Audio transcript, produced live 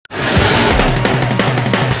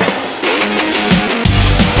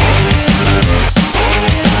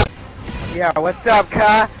Yeah, what's up,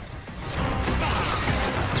 Ka?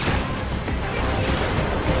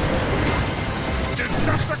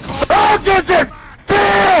 How does it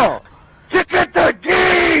feel to get the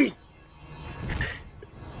D?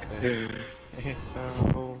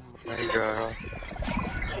 Oh my god.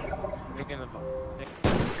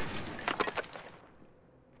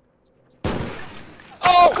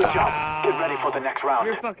 Oh! Good job. Get ready for the next round.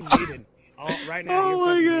 You're fucking muted. Right now, you're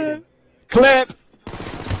fucking muted. Clip!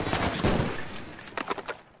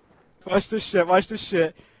 Watch this shit, watch this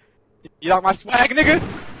shit. You like my swag, nigga?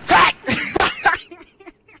 Hack!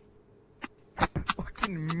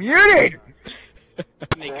 Fucking muted!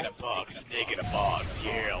 Negative box,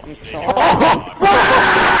 yeah.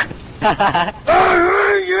 I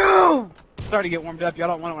hate you! Starting to get warmed up. Y'all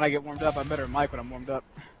don't want it when I get warmed up. I'm better than Mike when I'm warmed up.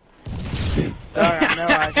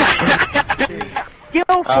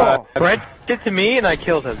 Skillful! Brent did to me and I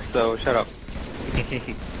killed him, so shut up.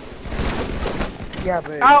 Yeah,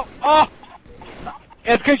 but... Ow! Oh!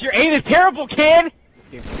 It's because your aim is terrible, kid!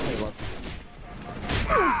 You're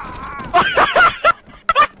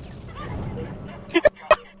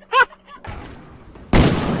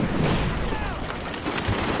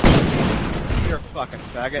a fucking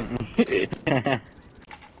faggot.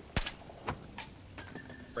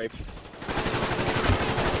 Rape.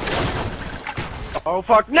 Oh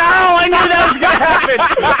fuck, no! I knew that was gonna happen!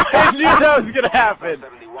 I knew that was gonna happen!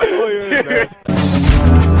 Oh, you're the best.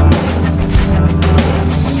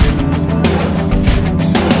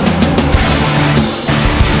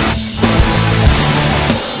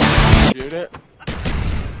 Shoot it.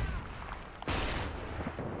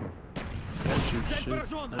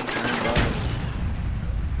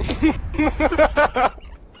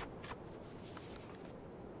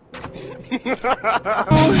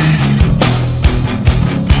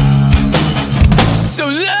 So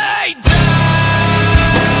lay down,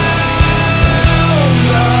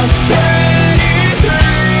 nothing is real.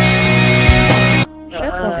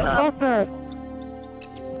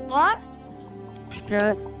 What?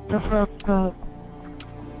 Shut the fuck up.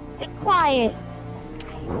 Be quiet.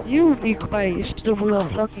 You be quiet, you stupid little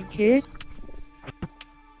fucking kid.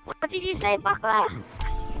 What did you say, fucker?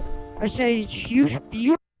 I said you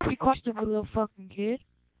be quiet, stupid little fucking kid.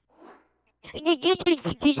 Did you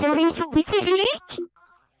read some pieces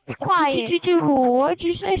Be quiet. Did you do what? Did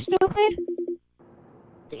you say, stupid?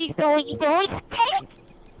 You going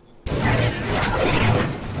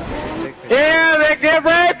Yeah, they get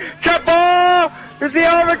raped! Couple! Is the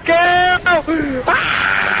overkill?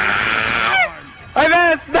 Ah! I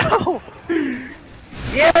missed! No!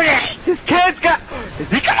 Yeah, this kid's got... Is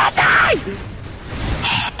he gonna die?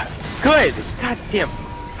 Good! Goddamn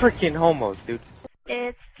freaking homos, dude.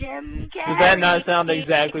 It's Jim Carrey. Does that not sound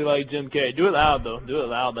exactly like Jim Carrey? Do it loud, though. Do it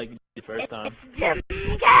loud like you did the first time. It's Jim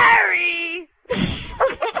Carrey.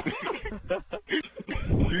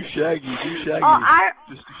 Do Shaggy, do Shaggy. Oh,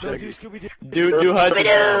 Just do Shaggy. Do Hudson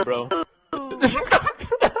now, bro.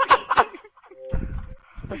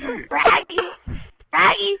 Raggy.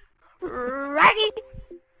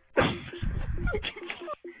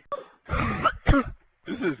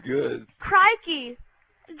 This is good. Crikey.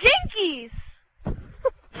 Jinkies.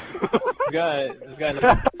 This guy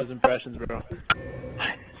knows his impressions, bro.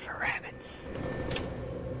 For rabbits.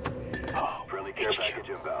 Oh, Friendly care package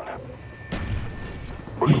inbound.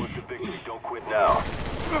 We're going to victory. Don't quit now.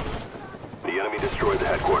 The enemy destroyed the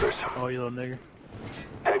headquarters. oh, you little nigger.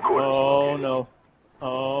 Headquarters. Oh, no.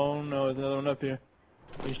 Oh, no, there's another one up here.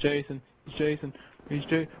 He's chasing. He's chasing. He's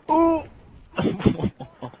chasing. Ooh! Spy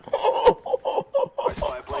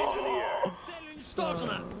planes in the air.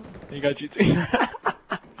 He got you too. You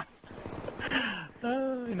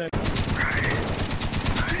know.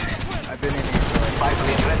 I've been in here. Spy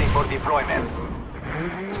plane ready for deployment.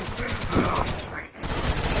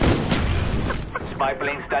 Spy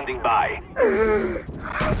plane standing by.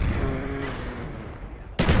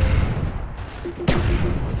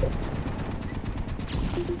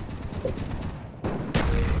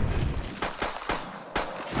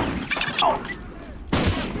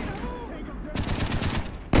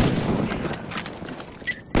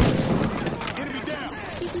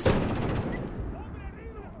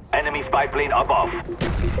 Enemy spy plane above.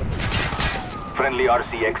 Friendly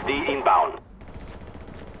RCXD inbound.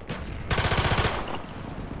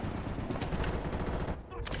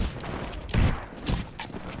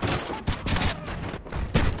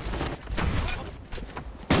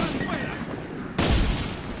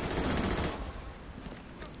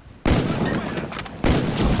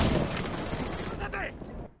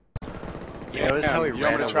 Yeah, notice how he You want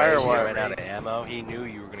ran me to try away? or He what? ran out of ammo. He knew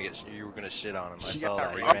you were gonna shit on him. I saw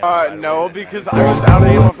that. He ran right No, away. because I was out of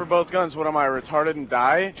ammo for both guns. What am I, retarded and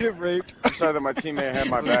die? Get raped. I'm sorry that my teammate had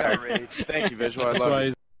my back. Thank you, Visual. I love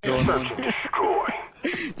you. Search and destroy.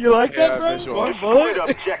 You like Yeah, that, bro? visual. One Destroy bullet? the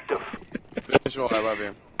objective. Visual, I love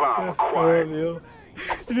you. Bomb I acquired. love you.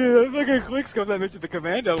 Dude, that fucking quick scope that mentioned the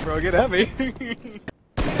commando, bro. Get at me.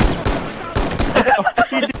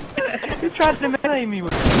 He tried to melee me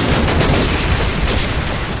with.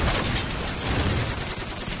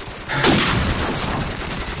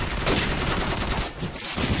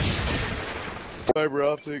 Fiber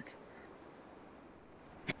optic.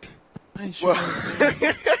 And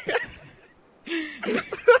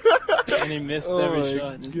he missed every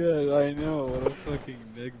shot. God, I know. What a fucking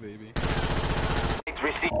big baby.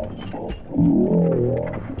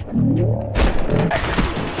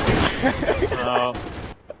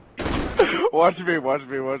 Watch me.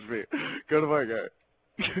 Go to my guy.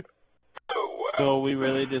 So we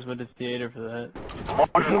really just went to theater for that.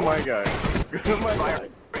 Go to my guy. Go to my guy.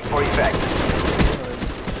 For effect.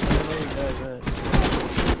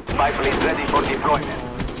 Rifle is ready for deployment.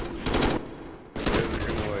 You're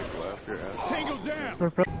gonna like laugh your ass. Tango down.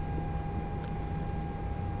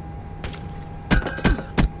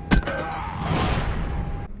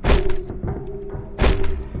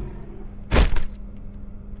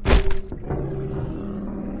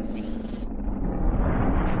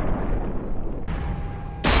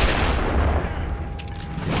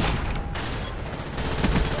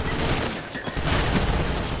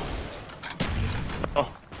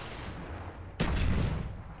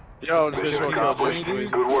 Yo, it's Visual Accomplished. Cowboy.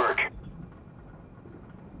 Good work.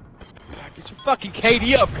 Get your fucking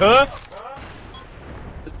KD up, cuz!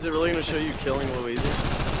 Is it really gonna show you killing Louisa?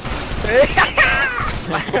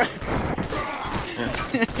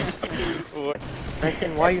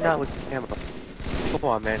 Franklin, why are you not with ammo? Come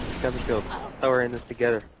on, man. 7 kills. Thought we're in this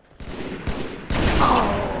together.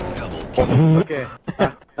 Okay.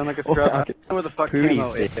 I'm like a scrub. I don't know where the fuck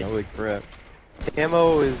ammo is. Holy crap.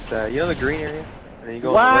 Ammo is, you know the green area? And then you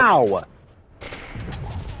go wow!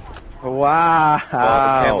 Wow! Well,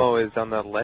 the ammo is on the left.